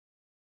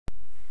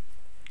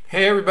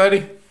Hey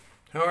everybody,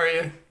 how are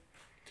you?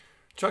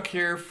 Chuck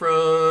here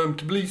from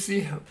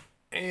Tbilisi,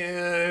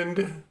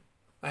 and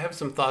I have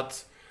some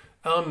thoughts.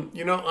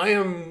 I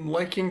am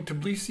liking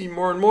Tbilisi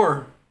more and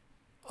more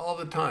all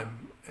the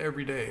time,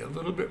 every day, a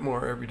little bit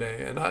more every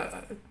day. And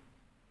I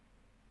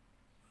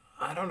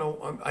don't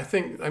know,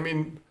 I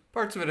mean,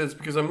 parts of it is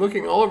because I'm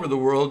looking all over the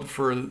world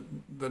for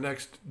the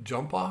next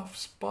jump off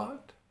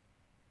spot,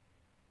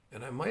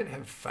 and I might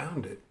have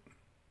found it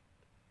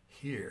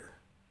here.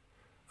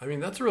 I mean,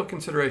 that's a real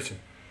consideration.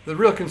 The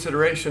real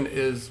consideration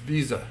is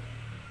visa,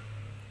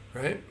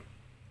 right?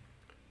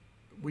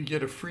 We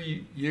get a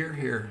free year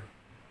here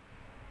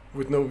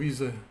with no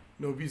visa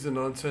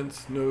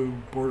nonsense,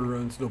 no border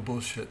runs, no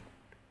bullshit.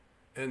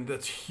 And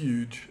that's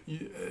huge.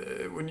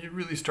 When you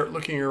really start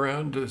looking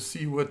around to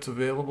see what's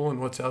available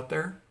and what's out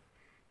there,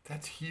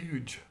 that's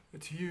huge.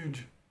 It's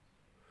huge.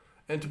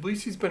 And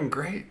Tbilisi's been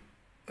great.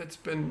 It's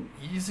been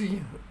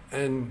easy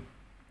and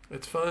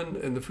it's fun,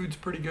 and the food's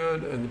pretty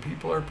good, and the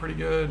people are pretty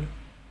good,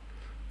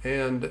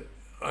 and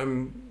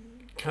I'm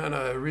kind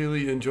of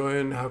really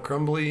enjoying how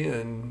crumbly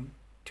and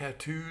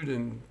tattooed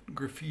and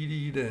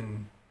graffitied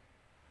and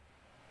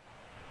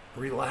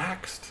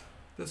relaxed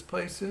this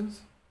place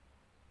is.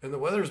 And the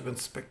weather's been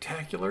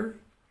spectacular.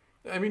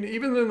 I mean,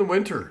 even in the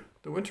winter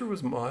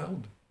was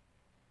mild.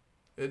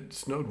 It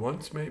snowed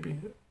once maybe.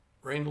 It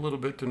rained a little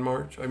bit in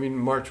March. I mean,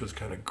 March was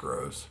kind of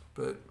gross,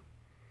 but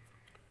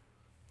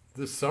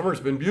this summer's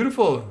been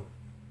beautiful.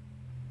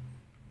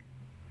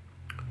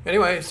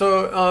 Anyway,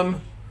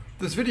 so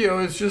this video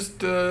is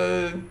just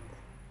some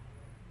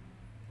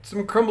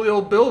crumbly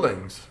old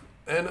buildings.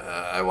 And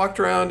I walked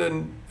around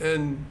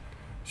and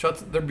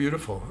shot, they're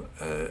beautiful.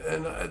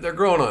 And they're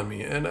growing on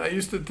me. And I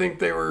used to think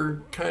they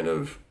were kind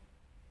of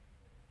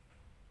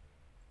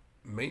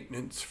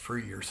maintenance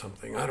free or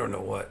something. I don't know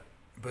what.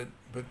 But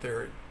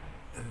they're...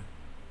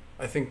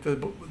 I think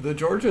the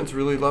Georgians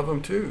really love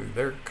them too.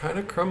 They're kind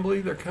of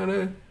crumbly. They're kind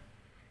of...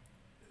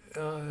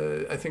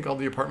 I think all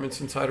the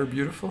apartments inside are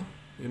beautiful,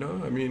 you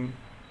know? I mean,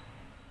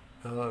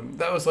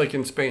 that was like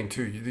in Spain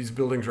too. These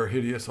buildings are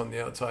hideous on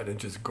the outside and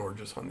just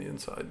gorgeous on the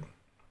inside.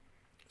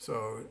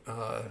 So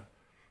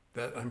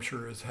that I'm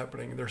sure is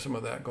happening. There's some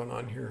of that going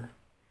on here.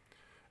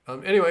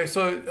 Anyway,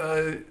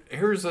 so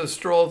here's a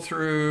stroll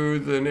through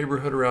the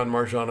neighborhood around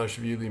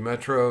Marjanashvili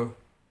Metro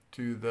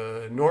to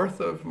the north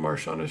of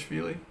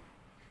Marjanashvili,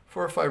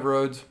 4 or 5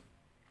 roads.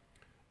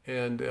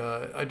 And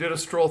I did a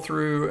stroll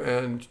through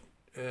and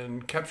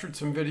captured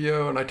some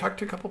video, and I talked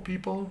to a couple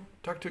people.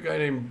 Talked to a guy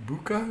named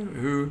Buka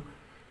who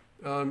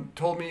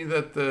told me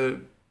that the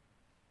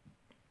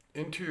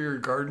interior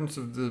gardens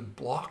of the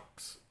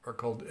blocks are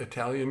called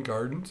Italian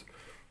gardens.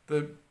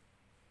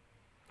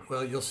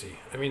 Well, you'll see.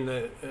 I mean,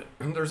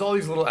 there's all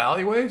these little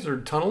alleyways or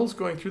tunnels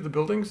going through the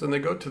buildings, and they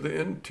go to the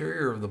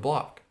interior of the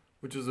block,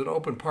 which is an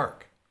open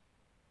park.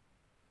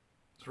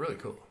 It's really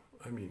cool.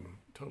 I mean,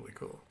 totally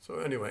cool. So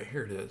anyway,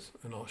 here it is,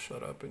 and I'll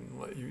shut up and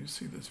let you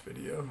see this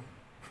video.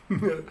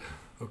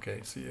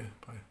 Okay, see ya.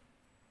 Bye.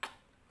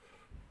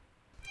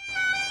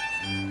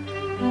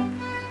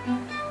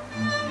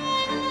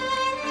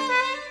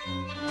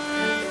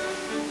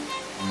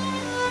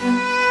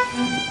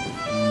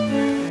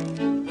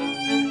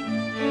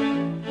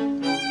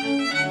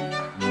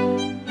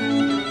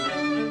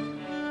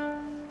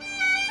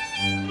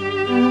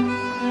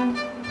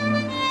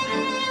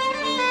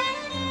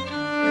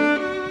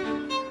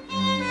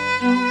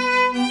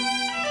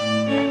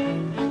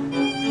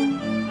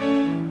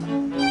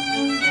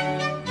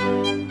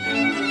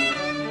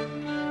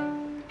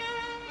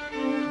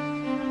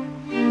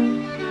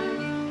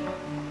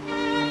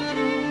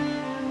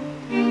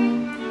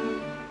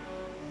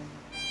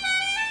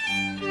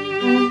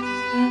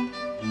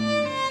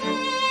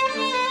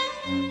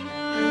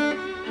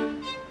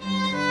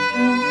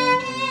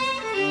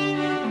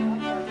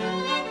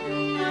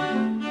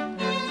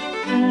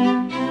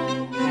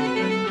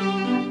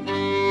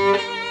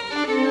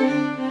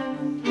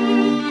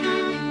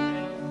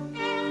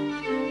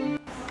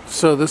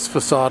 So this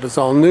facade is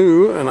all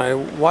new, and I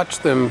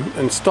watched them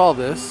install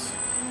this.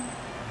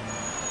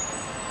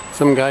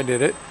 Some guy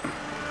did it.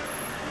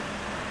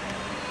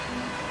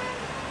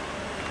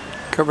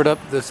 Covered up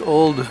this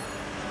old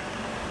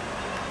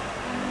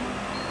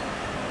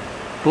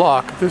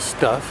block, this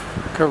stuff,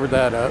 covered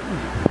that up.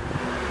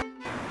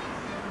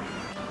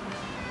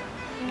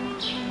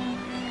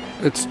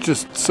 It's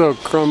just so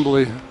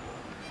crumbly.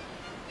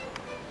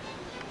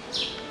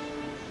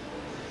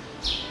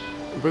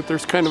 But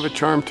there's kind of a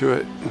charm to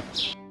it.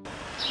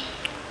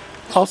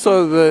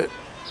 Also, the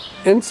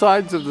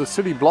insides of the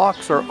city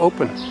blocks are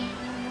open.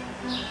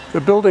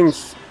 The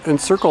buildings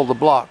encircle the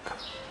block.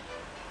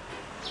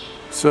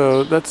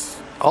 So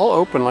that's all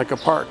open like a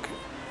park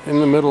in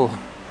the middle.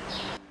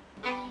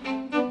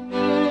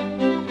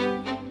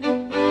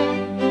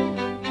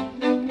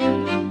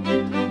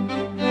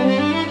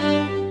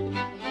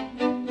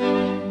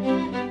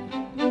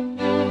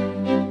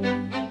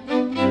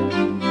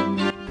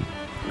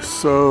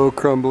 So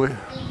crumbly.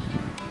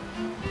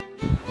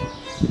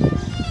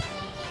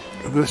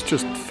 This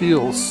just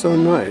feels so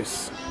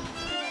nice.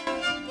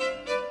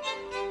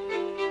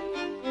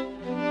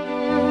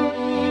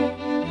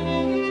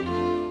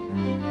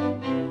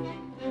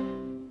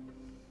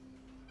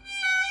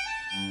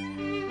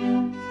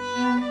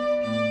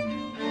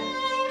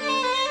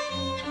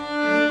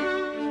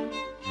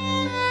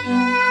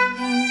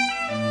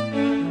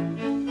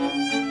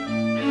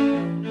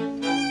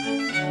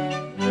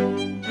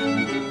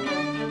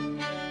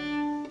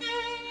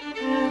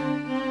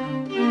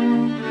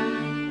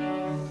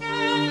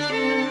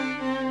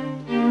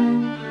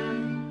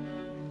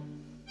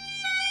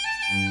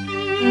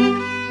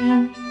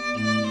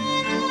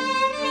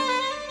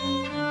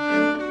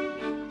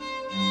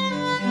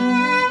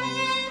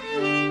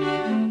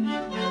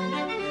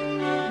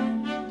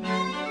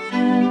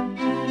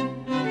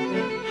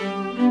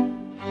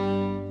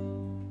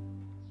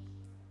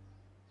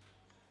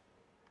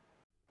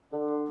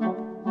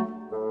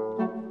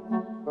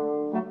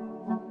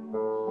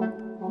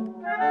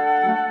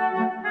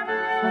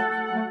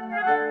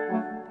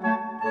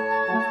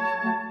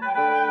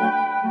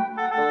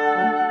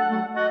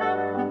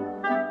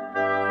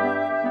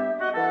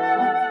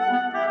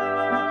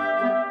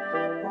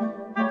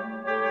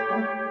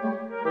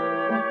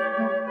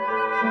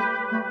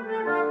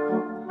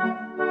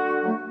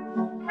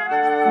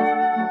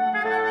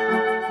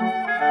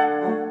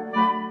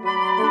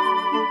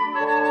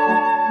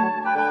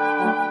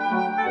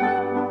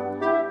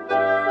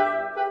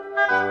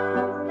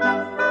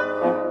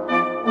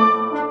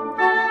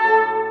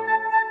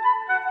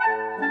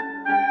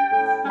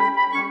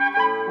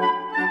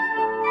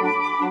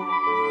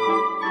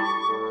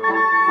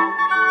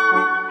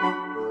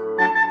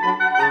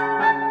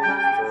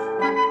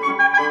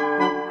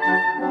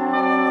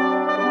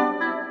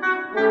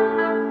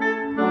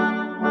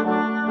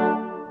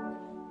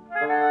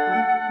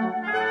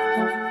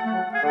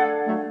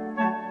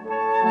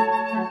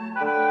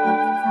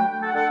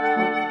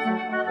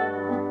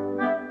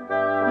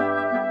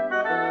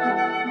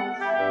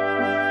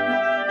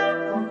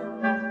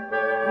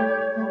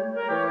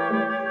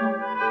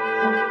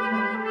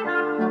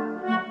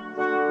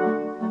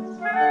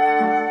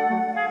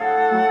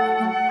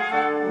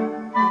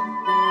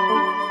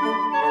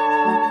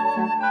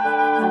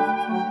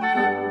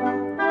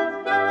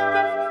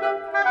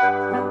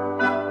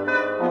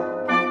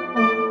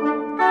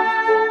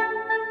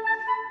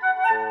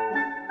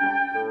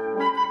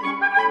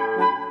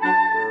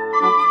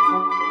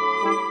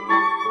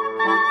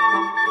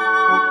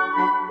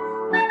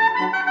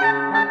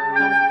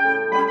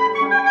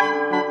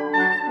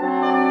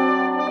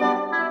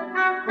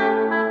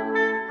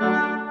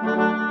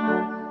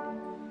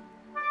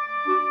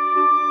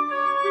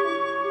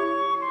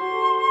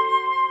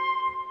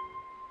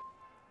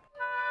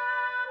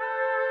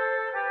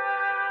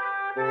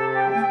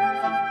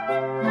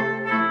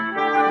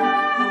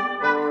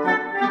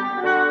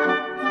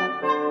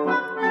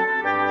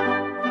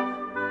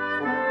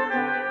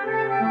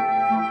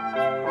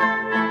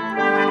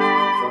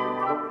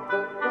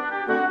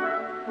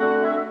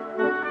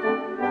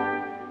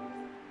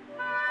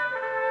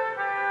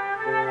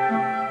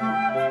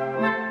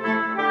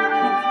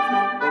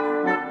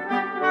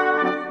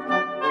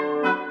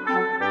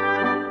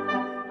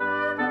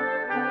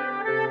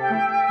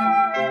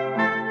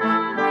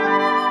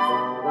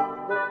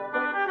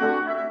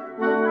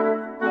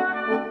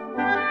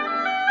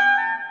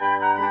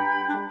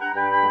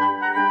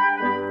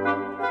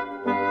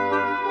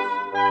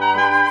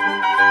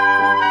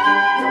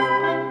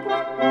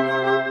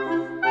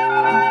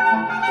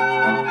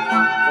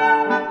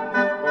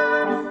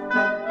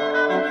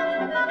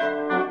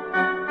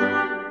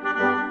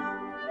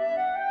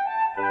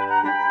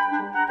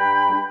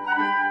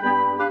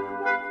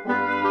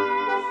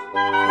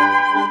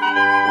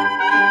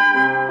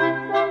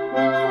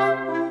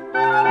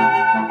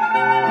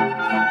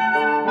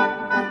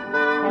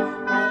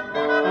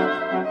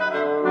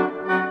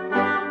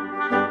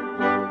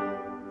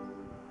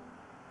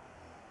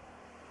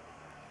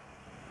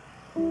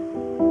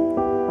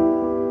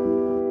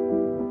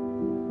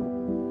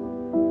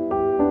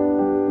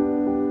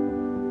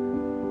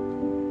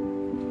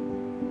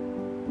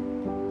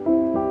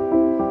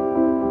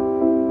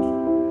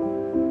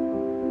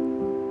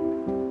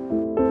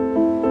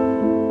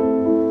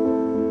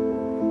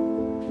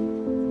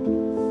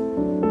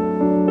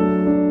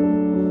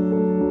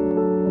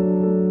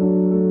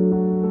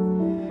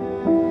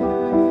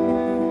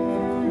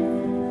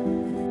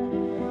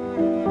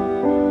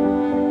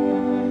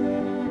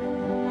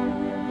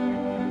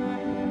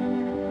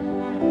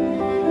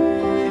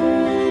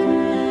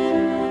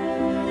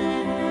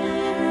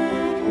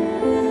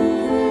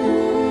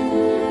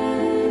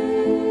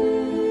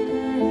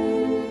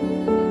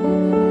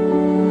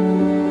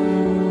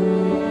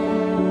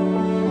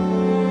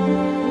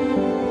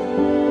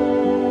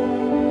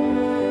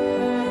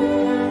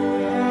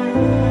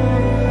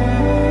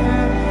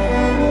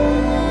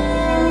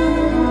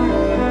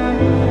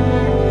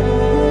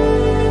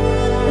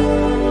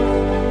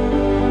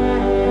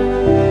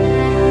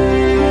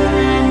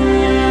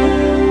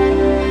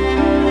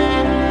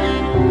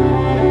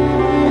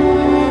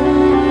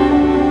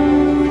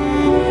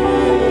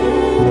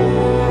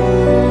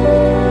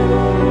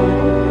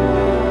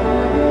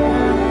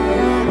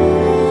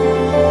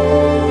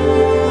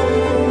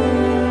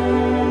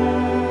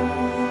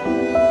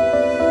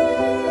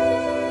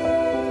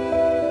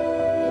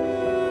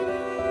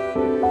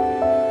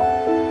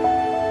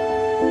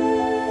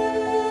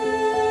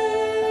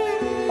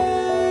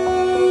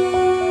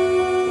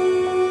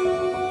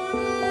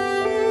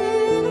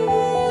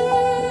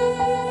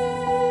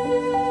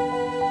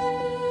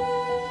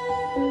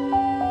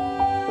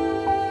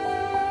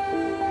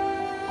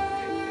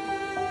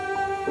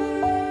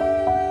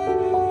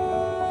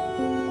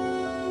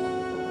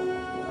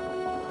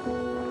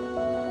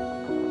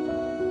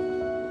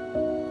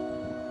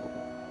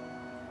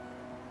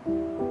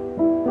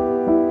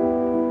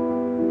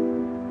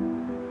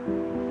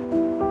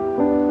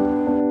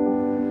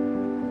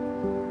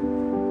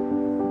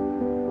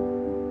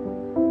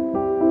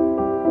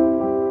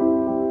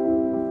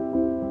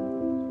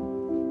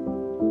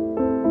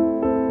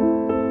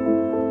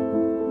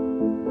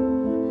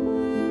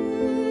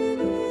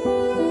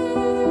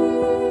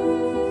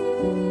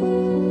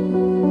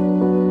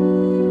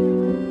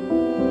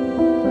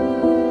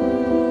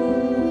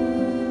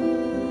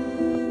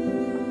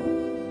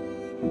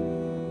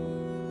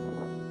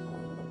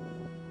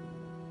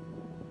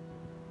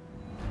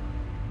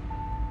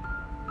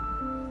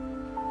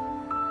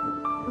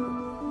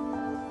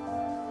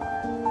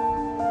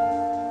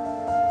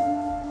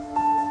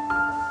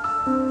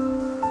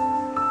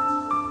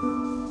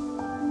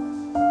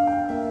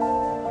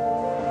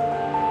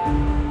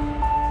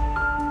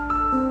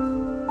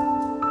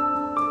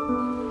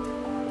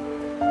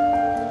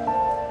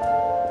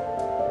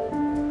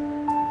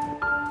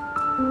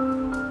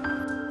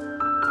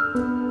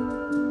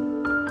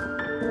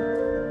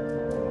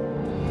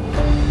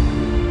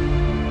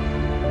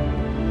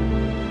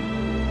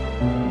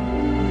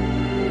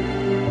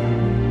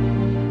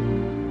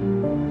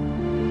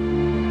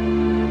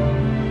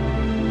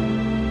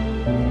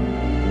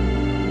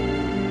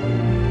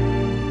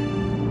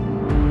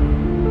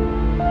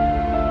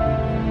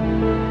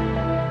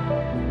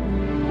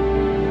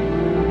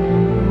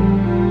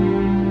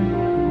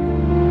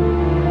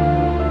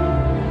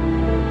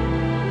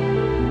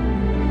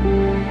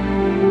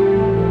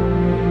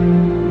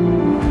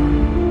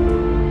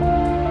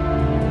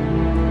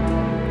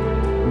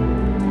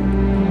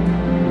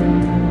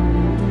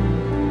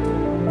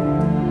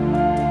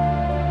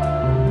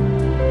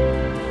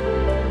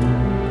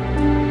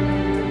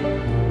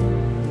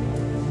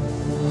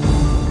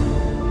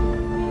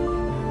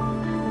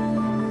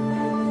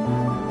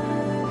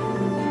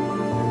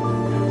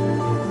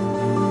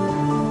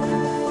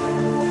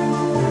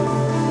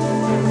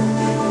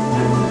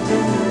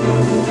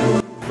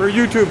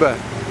 YouTube.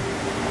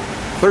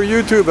 For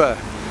YouTube.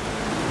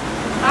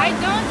 I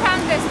don't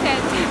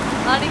understand. We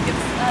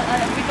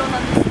don't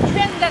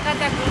understand.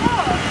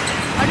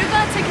 Are you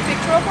gonna take a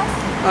picture of us?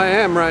 I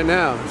am right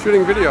now,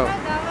 shooting video.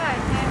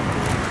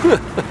 I'm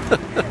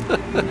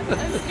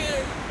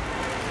scared.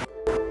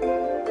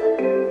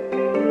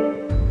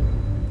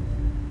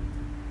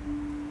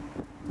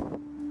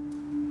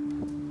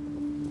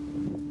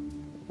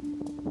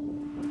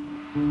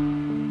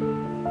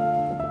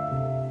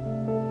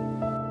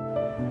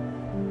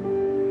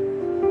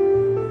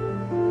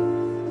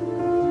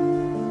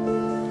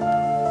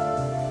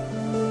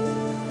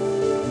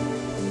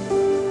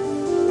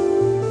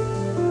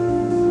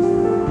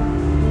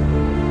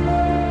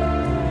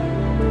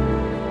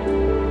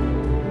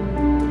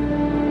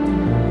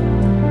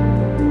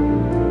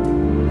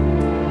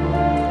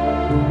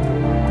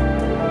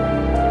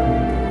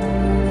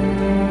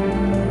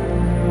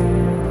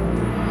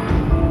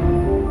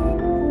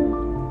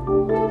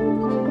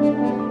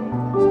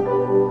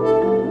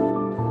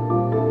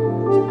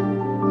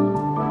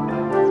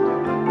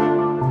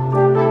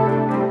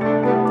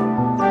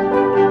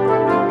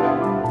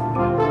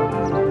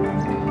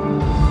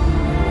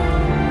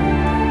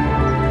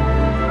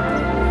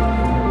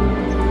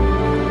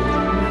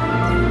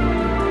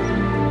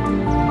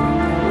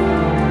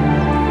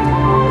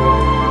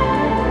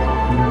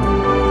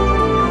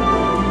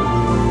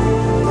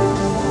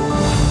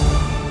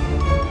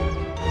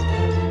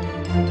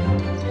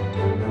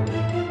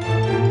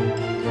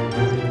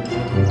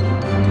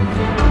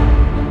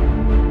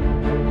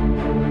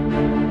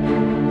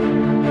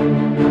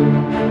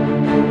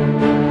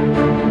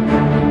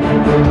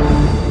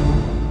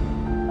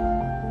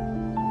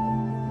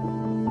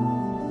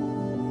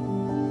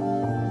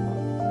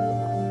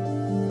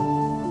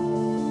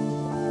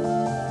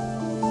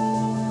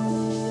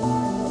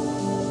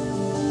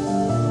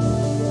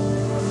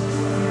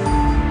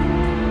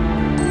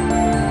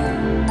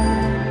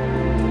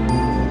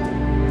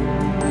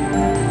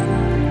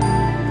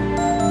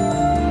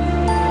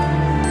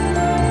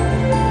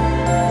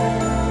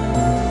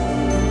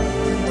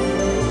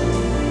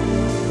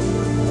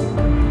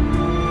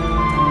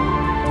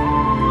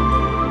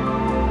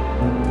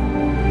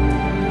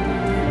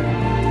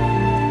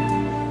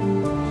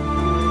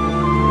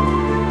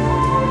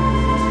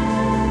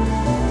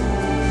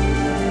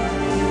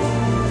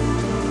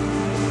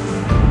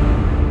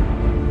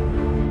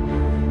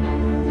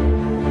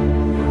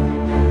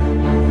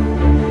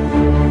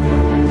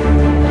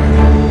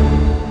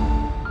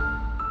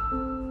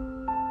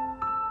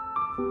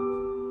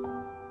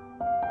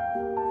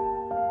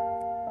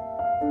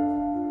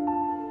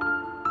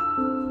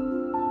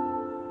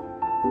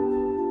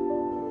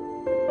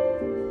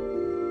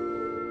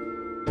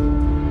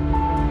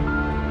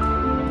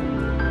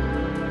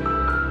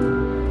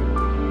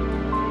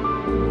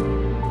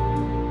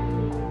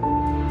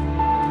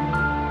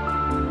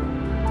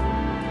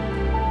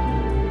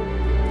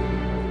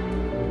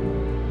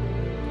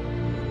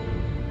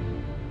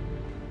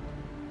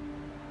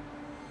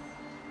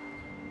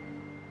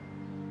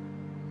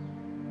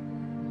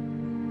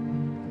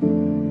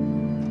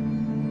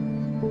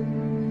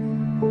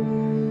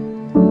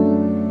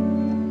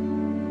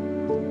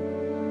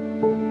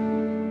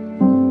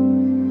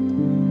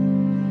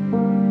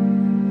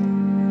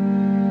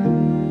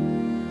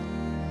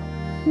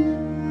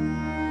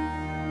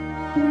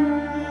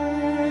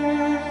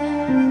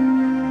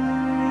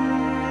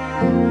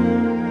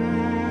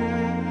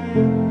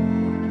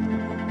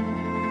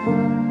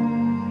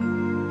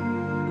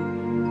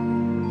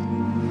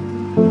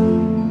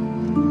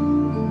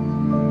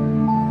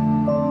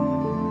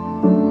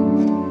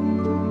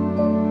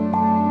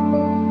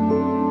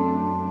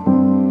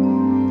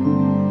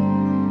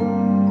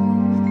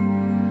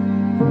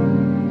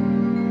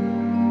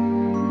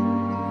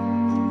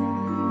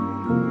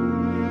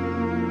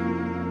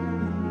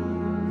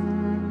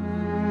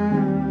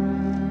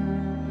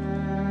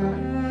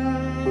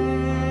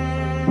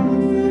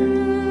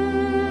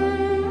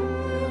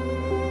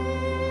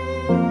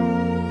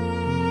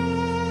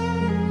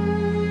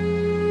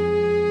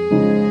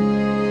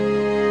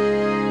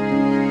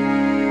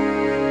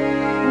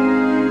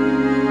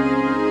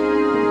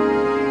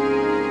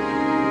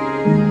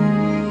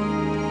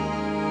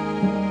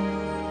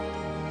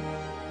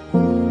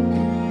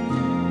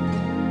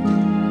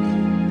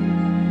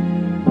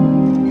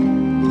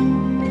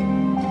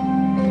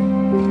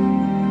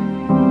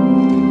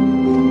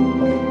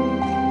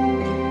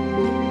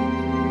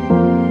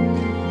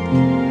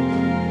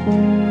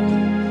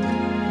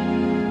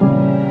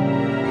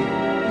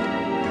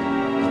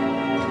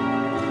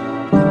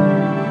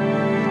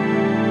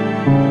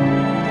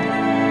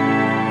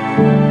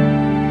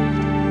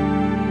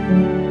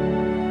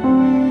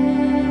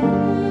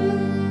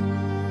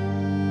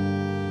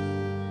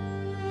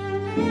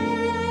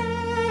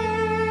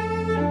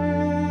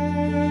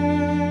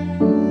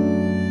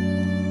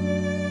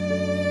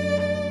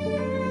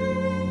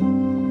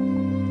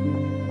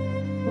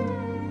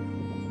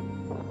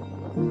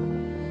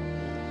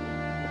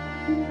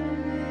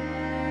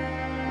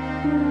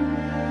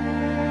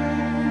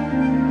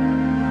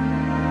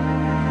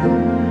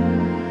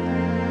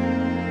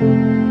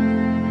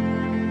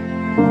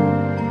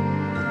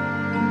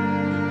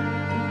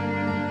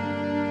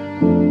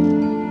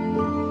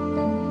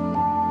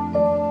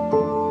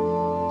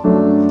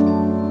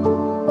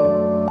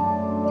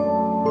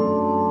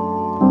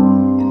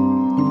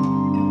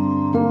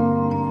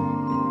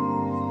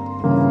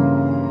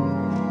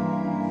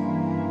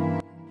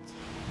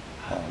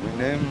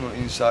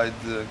 inside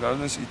the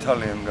gardens,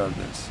 Italian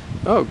gardens.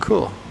 Oh,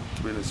 cool.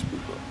 Tbilisi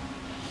people.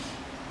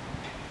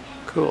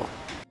 Cool.